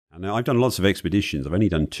And I've done lots of expeditions. I've only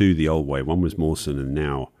done two the old way. One was Mawson, and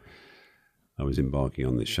now I was embarking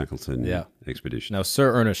on this Shackleton expedition. Now,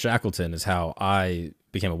 Sir Ernest Shackleton is how I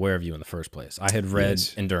became aware of you in the first place. I had read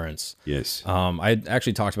Endurance. Yes. I had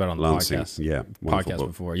actually talked about it on the podcast book.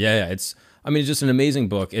 before. Yeah. It's just an amazing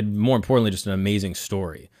book. And more importantly, just an amazing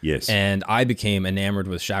story. Yes. And I became enamored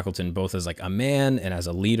with Shackleton, both as like a man and as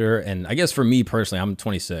a leader. And I guess for me personally, I'm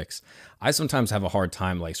 26. I sometimes have a hard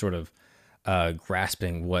time like sort of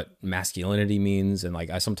grasping what masculinity means. And like,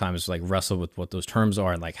 I sometimes like wrestle with what those terms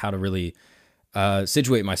are and like how to really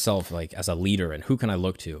situate myself like as a leader and who can I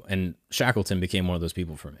look to. And Shackleton became one of those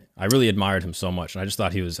people for me. I really admired him so much, and I just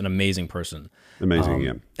thought he was an amazing person. Amazing,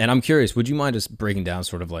 yeah. And I'm curious, would you mind just breaking down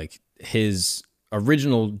sort of like his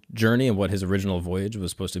original journey and what his original voyage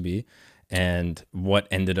was supposed to be and what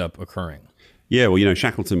ended up occurring? Yeah, well,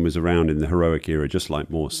 Shackleton was around in the heroic era, just like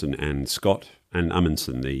Mawson and Scott and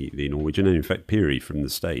Amundsen, the Norwegian, and in fact Peary from the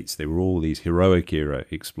States. They were all these heroic era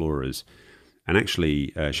explorers. And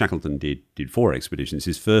actually, Shackleton did 4 expeditions.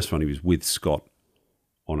 His first one, he was with Scott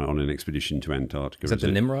on an expedition to Antarctica. Is that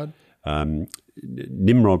the Nimrod?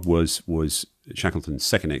 Nimrod was Shackleton's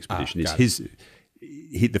second expedition. It's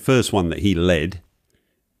the first one that he led,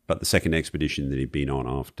 but the second expedition that he'd been on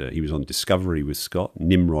after. He was on Discovery with Scott.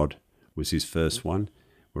 Nimrod was his first one,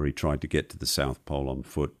 where he tried to get to the South Pole on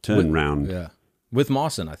foot, turn round. Yeah. With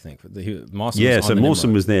Mawson, I think.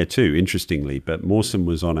 Mawson was there too, interestingly, but Mawson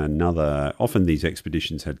was on another. Often these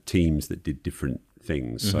expeditions had teams that did different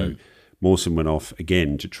things. So Mawson went off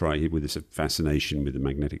again to try, with this fascination with the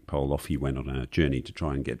magnetic pole, off he went on a journey to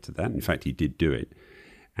try and get to that. In fact, he did do it.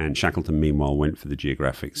 And Shackleton, meanwhile, went for the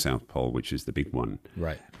geographic South Pole, which is the big one.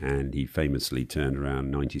 Right. And he famously turned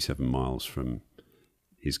around 97 miles from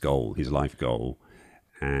his goal, his life goal.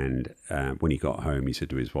 And when he got home, he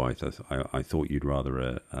said to his wife, I thought you'd rather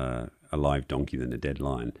a live donkey than a dead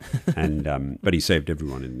lion. And but he saved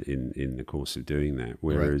everyone in the course of doing that.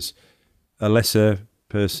 Whereas a lesser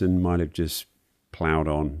person might have just ploughed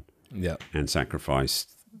on and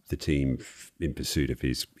sacrificed the team in pursuit of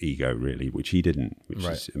his ego, really, which he didn't, which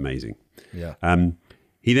is amazing. Yeah.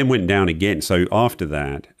 He then went down again. So after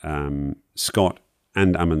that, Scott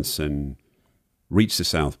and Amundsen reached the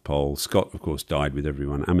South Pole. Scott, of course, died with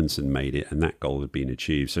everyone. Amundsen made it, and that goal had been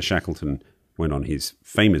achieved. So Shackleton went on his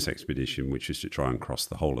famous expedition, which was to try and cross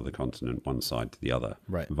the whole of the continent, one side to the other,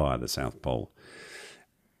 via the South Pole.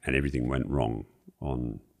 And everything went wrong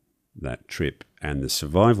on that trip. And the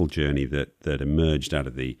survival journey that emerged out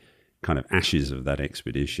of the kind of ashes of that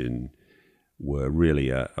expedition were really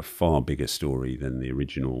a far bigger story than the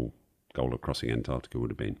original goal of crossing Antarctica would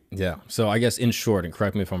have been. Yeah. So I guess in short, and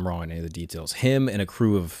correct me if I'm wrong on any of the details, him and a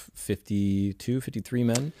crew of 52, 53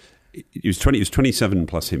 men? It was 27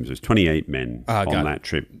 plus him. So it was 28 men on that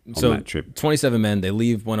trip. 27 men, they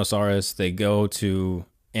leave Buenos Aires, they go to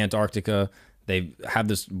Antarctica, they have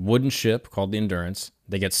this wooden ship called the Endurance,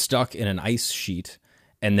 they get stuck in an ice sheet,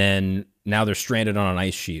 and then now they're stranded on an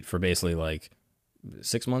ice sheet for basically like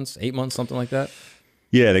 6 months, 8 months, something like that.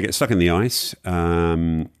 Yeah, they get stuck in the ice.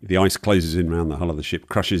 The ice closes in around the hull of the ship,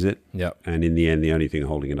 crushes it. Yep. And in the end, the only thing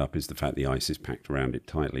holding it up is the fact the ice is packed around it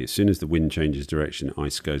tightly. As soon as the wind changes direction,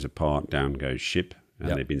 ice goes apart, down goes ship. And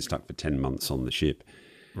they've been stuck for 10 months on the ship.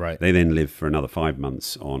 Right. They then live for another 5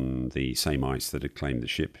 months on the same ice that had claimed the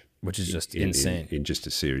ship. Which is just insane. In just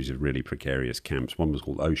a series of really precarious camps. One was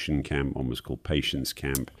called Ocean Camp, one was called Patience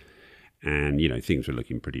Camp. And, things were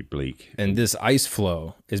looking pretty bleak. And this ice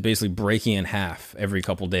floe is basically breaking in half every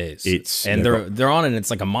couple days. They're on it, and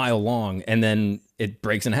it's like a mile long, and then it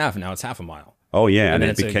breaks in half, and now it's half a mile. Oh, yeah. And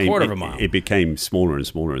then it's a quarter of a mile. It became smaller and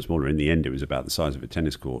smaller and smaller. In the end, it was about the size of a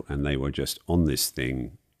tennis court, and they were just on this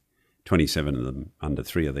thing, 27 of them, under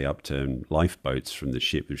 3 of the upturned lifeboats from the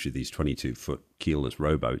ship, which are these 22-foot keelless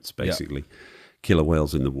rowboats, basically. Killer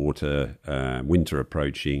whales in the water, winter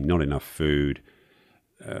approaching, not enough food.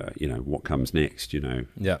 What comes next,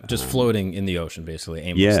 just floating in the ocean, basically,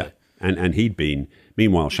 aimlessly. Yeah, and he'd been,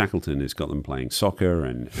 meanwhile, Shackleton has got them playing soccer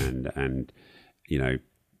and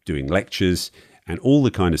doing lectures and all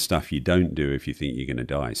the kind of stuff you don't do if you think you're going to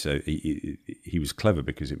die. So he was clever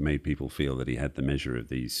because it made people feel that he had the measure of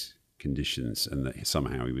these conditions and that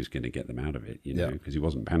somehow he was going to get them out of it, because he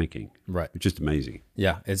wasn't panicking. Right. It's just amazing.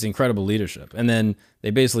 Yeah, it's incredible leadership. And then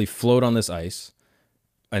they basically float on this ice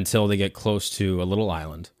until they get close to a little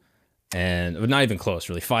island, and not even close,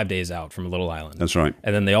 really, 5 days out from a little island. That's right.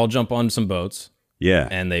 And then they all jump on some boats. Yeah.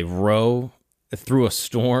 And they row through a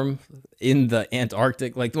storm in the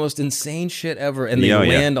Antarctic, like the most insane shit ever. And they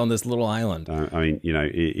land on this little island.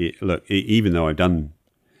 Look, even though I've done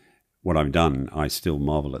what I've done, I still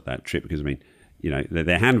marvel at that trip because,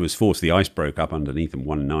 their hand was forced. The ice broke up underneath them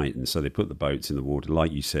one night, and so they put the boats in the water,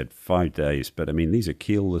 like you said, 5 days. But I mean, these are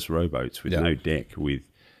keelless rowboats with no deck, with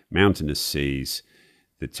mountainous seas.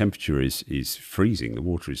 The temperature is freezing. The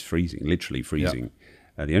water is freezing, literally freezing.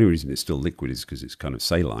 The only reason it's still liquid is because it's kind of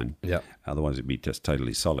saline. Otherwise, it'd be just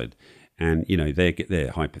totally solid. And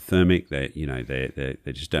they're hypothermic.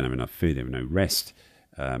 They just don't have enough food. They have no rest.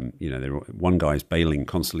 One guy's bailing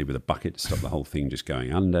constantly with a bucket to stop the whole thing just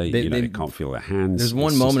going under. They can't feel their hands. There's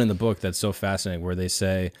one moment in the book that's so fascinating where they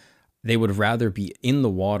say they would rather be in the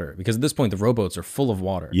water because at this point the rowboats are full of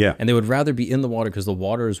water. And they would rather be in the water because the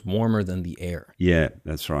water is warmer than the air.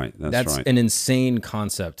 That's right. That's right. an insane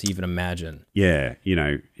concept to even imagine.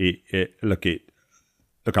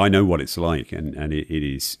 Look, I know what it's like, and it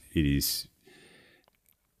is. It's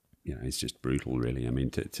just brutal, really. I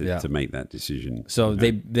mean, to make that decision. So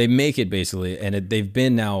they make it basically, and they've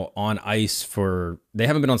been now on ice they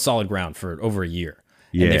haven't been on solid ground for over a year.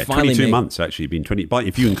 Yeah, 22 months actually. Been 20, but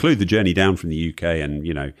if you include the journey down from the UK, and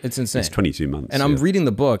it's insane. It's 22 months. And I'm reading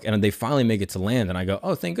the book, and they finally make it to land, and I go,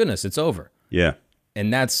 oh, thank goodness, it's over. Yeah,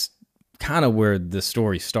 and that's kind of where the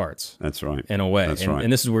story starts. That's right. In a way. That's right.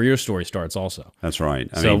 And this is where your story starts also. That's right.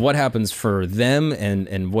 I mean, what happens for them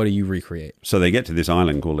and what do you recreate? So they get to this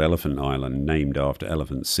island called Elephant Island, named after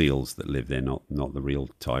elephant seals that live there, not the real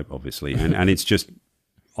type, obviously. And it's just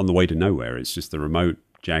on the way to nowhere. It's just the remote,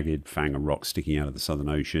 jagged fang of rock sticking out of the Southern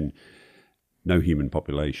Ocean. No human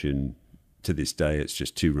population. To this day, it's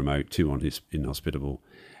just too remote, too inhospitable.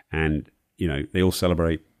 And, they all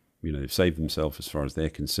celebrate. They've saved themselves as far as they're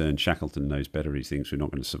concerned. Shackleton knows better. He thinks we're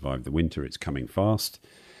not going to survive the winter. It's coming fast.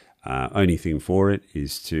 Only thing for it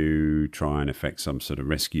is to try and effect some sort of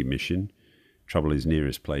rescue mission. Trouble is,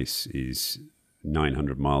 nearest place is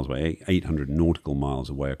 900 miles away, 800 nautical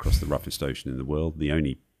miles away across the roughest ocean in the world. The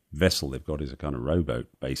only vessel they've got is a kind of rowboat,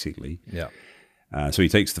 basically. So he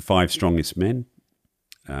takes the 5 strongest men,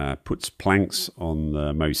 puts planks on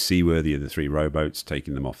the most seaworthy of the 3 rowboats,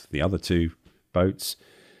 taking them off the other 2 boats,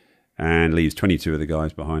 and leaves 22 of the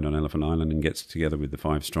guys behind on Elephant Island and gets together with the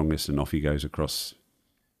 5 strongest, and off he goes across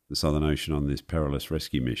the Southern Ocean on this perilous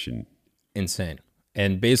rescue mission. Insane.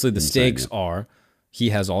 And basically the stakes are he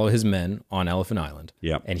has all of his men on Elephant Island,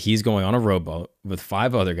 and he's going on a rowboat with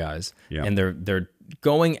 5 other guys, and they're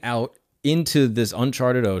going out into this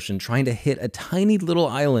uncharted ocean trying to hit a tiny little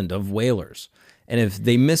island of whalers. And if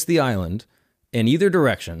they miss the island in either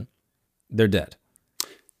direction, they're dead.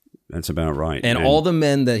 That's about right. And all the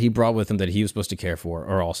men that he brought with him that he was supposed to care for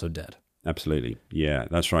are also dead. Absolutely. Yeah,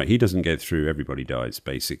 that's right. He doesn't get through. Everybody dies,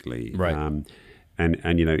 basically. Right.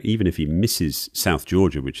 And even if he misses South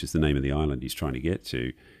Georgia, which is the name of the island he's trying to get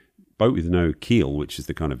to, boat with no keel, which is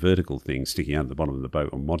the kind of vertical thing sticking out of the bottom of the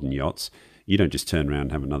boat on modern yachts, you don't just turn around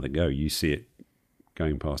and have another go. You see it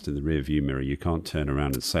going past in the rear view mirror. You can't turn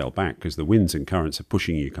around and sail back because the winds and currents are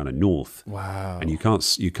pushing you kind of north. Wow. And you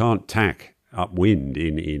can't tack upwind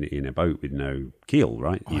in a boat with no keel,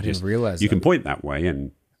 right? I didn't realize that. You can point that way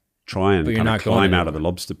and try and kind of climb out of the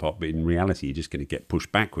lobster pot, but in reality, you're just going to get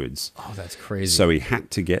pushed backwards. Oh, that's crazy. So he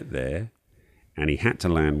had to get there, and he had to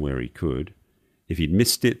land where he could. If he'd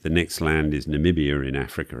missed it, the next land is Namibia in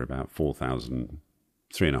Africa, about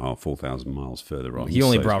 3,500-4,000 miles further on. He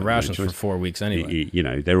only brought rations for 4 weeks anyway.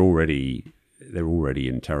 They're already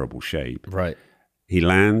in terrible shape. Right. He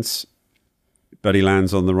lands. But he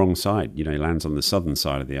lands on the wrong side. He lands on the southern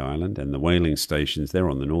side of the island, and the whaling stations, they're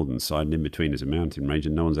on the northern side, and in between is a mountain range,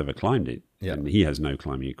 and no one's ever climbed it. And he has no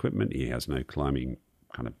climbing equipment. He has no climbing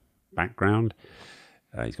kind of background.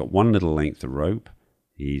 He's got one little length of rope.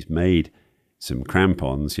 He's made some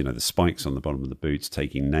crampons, the spikes on the bottom of the boots,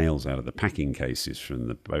 taking nails out of the packing cases from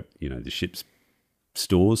the boat, the ship's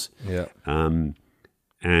stores.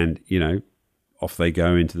 Off they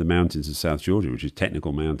go into the mountains of South Georgia, which is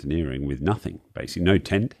technical mountaineering with nothing, basically. No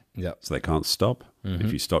tent, so they can't stop.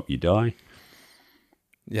 If you stop, you die.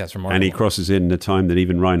 Yeah, it's remarkable. And he crosses in a time that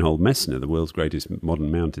even Reinhold Messner, the world's greatest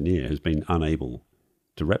modern mountaineer, has been unable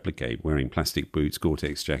to replicate, wearing plastic boots,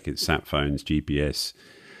 Gore-Tex jackets, sat phones, GPS,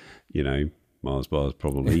 Mars bars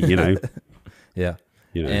probably,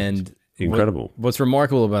 And incredible. What's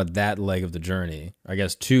remarkable about that leg of the journey, I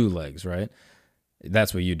guess 2 legs, right?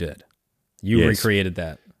 That's what you did. You recreated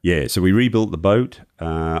that. Yeah, so we rebuilt the boat.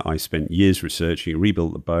 I spent years researching,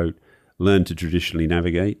 rebuilt the boat, learned to traditionally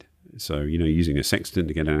navigate. So, using a sextant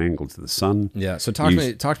to get an angle to the sun. Yeah, so talk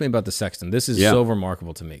to me about the sextant. This is so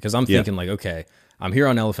remarkable to me because I'm thinking okay, I'm here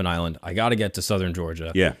on Elephant Island. I got to get to southern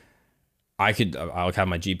Georgia. Yeah. I'll have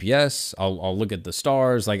my GPS. I'll look at the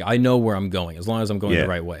stars. I know where I'm going as long as I'm going the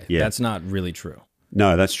right way. Yeah. That's not really true.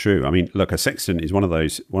 No, that's true. I mean, look, a sextant is one of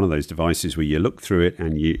those devices where you look through it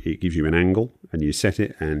and it gives you an angle, and you set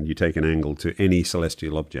it and you take an angle to any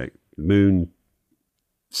celestial object, moon,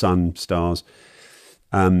 sun, stars.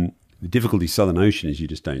 The difficulty Southern Ocean is you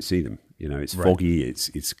just don't see them. You know, it's foggy, it's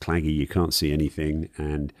claggy, you can't see anything,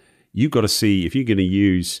 and you've got to see, if you're going to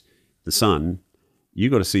use the sun,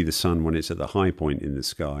 you've got to see the sun when it's at the high point in the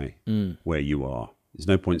sky where you are. There's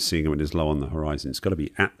no point seeing it when it's low on the horizon. It's got to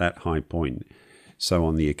be at that high point. So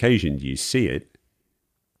on the occasion you see it,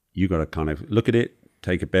 you've got to kind of look at it,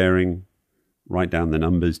 take a bearing, write down the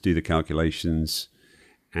numbers, do the calculations,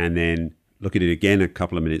 and then look at it again a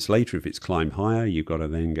couple of minutes later. If it's climbed higher, you've got to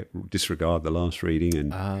then disregard the last reading,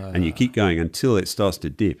 and you keep going until it starts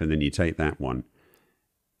to dip, and then you take that one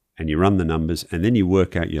and you run the numbers, and then you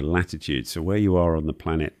work out your latitude. So where you are on the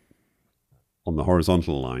planet on the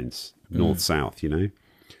horizontal lines, north-south, you know.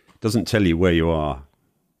 It doesn't tell you where you are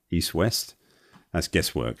east-west. That's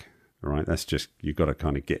guesswork, all right? That's just, you've got to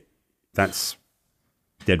kind of that's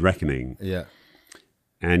dead reckoning. Yeah.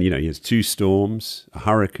 And, you know, he has 2 storms, a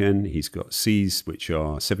hurricane. He's got seas which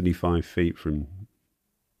are 75 feet from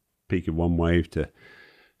peak of one wave to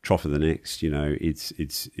trough of the next. You know,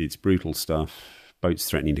 it's brutal stuff. Boats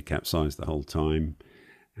threatening to capsize the whole time.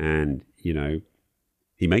 And, you know,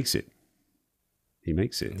 he makes it. He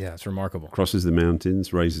makes it. Yeah, it's remarkable. Crosses the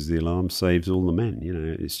mountains, raises the alarm, saves all the men. You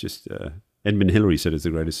know, it's just... Edmund Hillary said it's the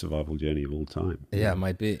greatest survival journey of all time. Yeah, it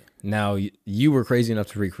might be. Now, you were crazy enough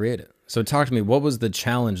to recreate it. So talk to me, what was the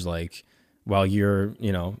challenge like while you're,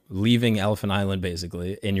 you know, leaving Elephant Island,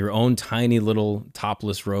 basically, in your own tiny little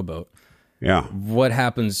topless rowboat? Yeah. What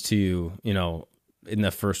happens to you, you know, in the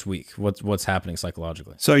first week? What's happening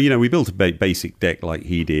psychologically? So, you know, we built a basic deck like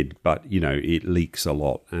he did, but, you know, it leaks a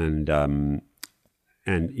lot. And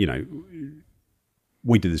you know,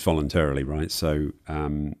 we did this voluntarily, right? So,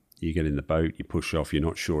 you get in the boat, you push off, you're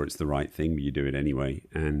not sure it's the right thing, but you do it anyway.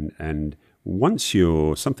 And once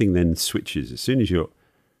something then switches, as soon as you're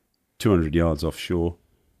 200 yards offshore,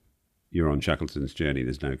 you're on Shackleton's journey.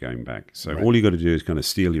 There's no going back. So all you got to do is kind of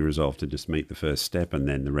steel your resolve to just make the first step, and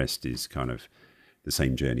then the rest is kind of the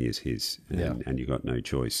same journey as his, and you got no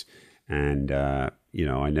choice. And, you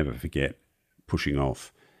know, I never forget pushing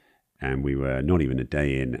off. And we were not even a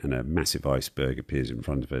day in, and a massive iceberg appears in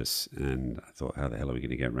front of us. And I thought, how the hell are we going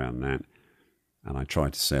to get around that? And I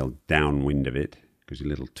tried to sail downwind of it, because your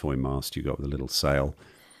little toy mast you got with a little sail.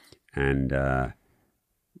 And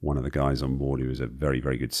one of the guys on board, who was a very,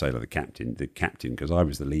 very good sailor, the captain, because I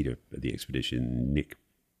was the leader of the expedition, Nick,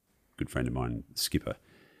 good friend of mine, skipper,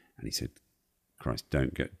 and he said, Christ,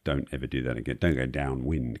 don't ever do that again. Don't go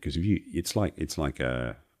downwind, because it's like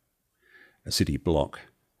a city block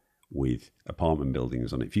with apartment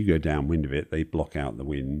buildings on it. If you go downwind of it, they block out the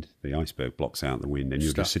wind. The iceberg blocks out the wind, and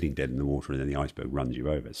you're just sitting dead in the water, and then the iceberg runs you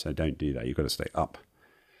over. So don't do that. You've got to stay up.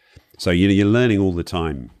 So you're learning all the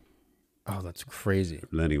time. Oh, that's crazy.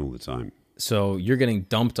 Learning all the time. So you're getting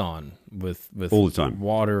dumped on with all the time,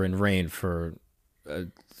 water and rain for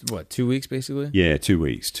 2 weeks basically? Yeah, 2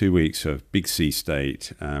 weeks. 2 weeks of big sea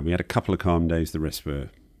state. We had a couple of calm days. The rest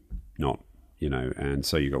were not. You know, and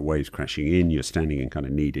so you've got waves crashing in, you're standing in kind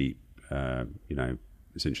of knee-deep, you know,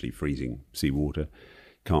 essentially freezing seawater.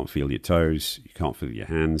 Can't feel your toes, you can't feel your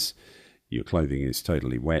hands, your clothing is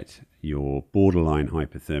totally wet, you're borderline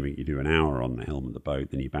hypothermic. You do an hour on the helm of the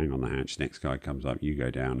boat, then you bang on the hatch, next guy comes up, you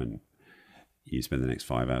go down, and you spend the next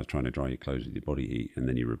 5 hours trying to dry your clothes with your body heat, and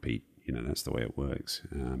then you repeat. You know, that's the way it works.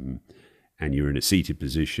 And you're in a seated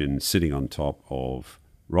position, sitting on top of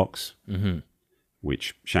rocks,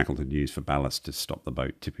 which Shackleton used for ballast to stop the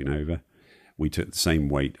boat tipping over. We took the same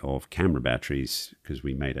weight of camera batteries because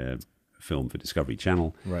we made a film for Discovery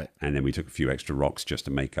Channel, right? And then we took a few extra rocks just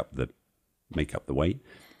to make up the weight.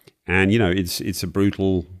 And you know, it's a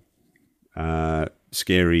brutal,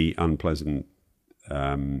 scary, unpleasant,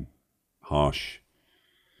 harsh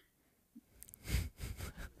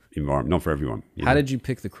environment. Not for everyone. How did you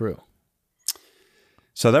pick the crew?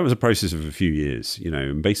 So that was a process of a few years, you know,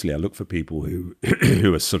 and basically I look for people who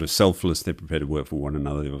who are sort of selfless, they're prepared to work for one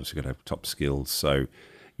another, they've obviously got to have top skills. So,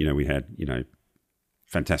 you know, we had, you know,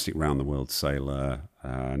 fantastic round-the-world sailor,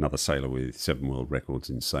 another sailor with 7 world records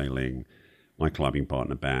in sailing. My climbing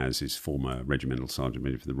partner, Baz, is former regimental sergeant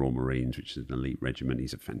major for the Royal Marines, which is an elite regiment.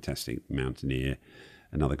 He's a fantastic mountaineer.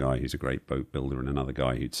 Another guy who's a great boat builder, and another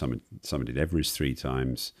guy who'd summited Everest 3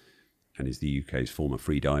 times and is the UK's former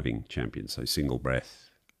free diving champion, so single breath,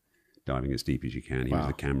 diving as deep as you can. He was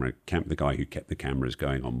the guy who kept the cameras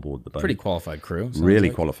going on board the boat. Pretty qualified crew. Really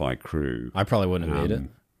qualified crew. I probably wouldn't have made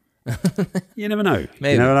it. You never know.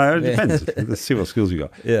 Maybe. You never know. It depends. Let's see what skills you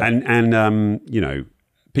got. Yeah. And you know,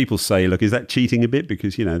 people say, look, is that cheating a bit?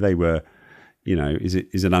 Because, they were, is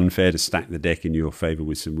it unfair to stack the deck in your favour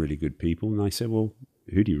with some really good people? And I said, well,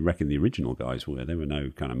 who do you reckon the original guys were? They were no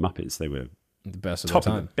kind of muppets. They were the best of top the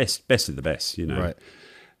time. of the best of the best, Right.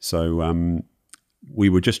 So we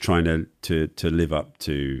were just trying to live up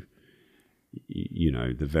to,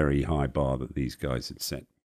 the very high bar that these guys had set.